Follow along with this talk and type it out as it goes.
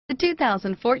The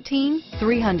 2014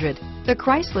 300. The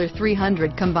Chrysler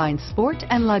 300 combines sport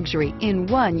and luxury in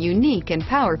one unique and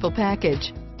powerful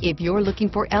package. If you're looking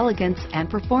for elegance and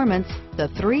performance, the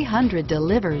 300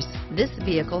 delivers. This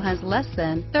vehicle has less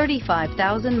than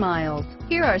 35,000 miles.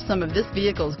 Here are some of this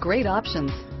vehicle's great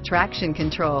options: traction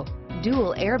control,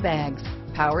 dual airbags,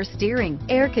 power steering,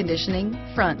 air conditioning,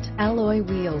 front alloy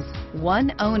wheels,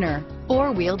 one owner,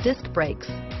 four-wheel disc brakes,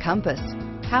 compass,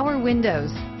 power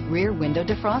windows, rear window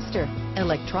defroster,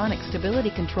 electronic stability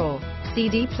control,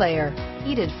 CD player,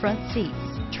 heated front seats,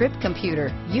 trip computer,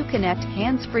 Uconnect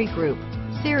hands-free group,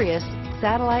 SIRIUS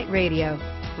Satellite Radio,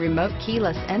 remote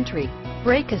keyless entry,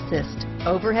 brake assist,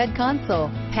 overhead console,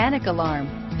 panic alarm.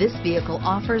 This vehicle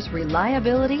offers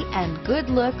reliability and good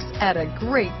looks at a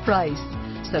great price.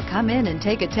 So come in and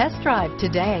take a test drive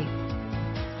today.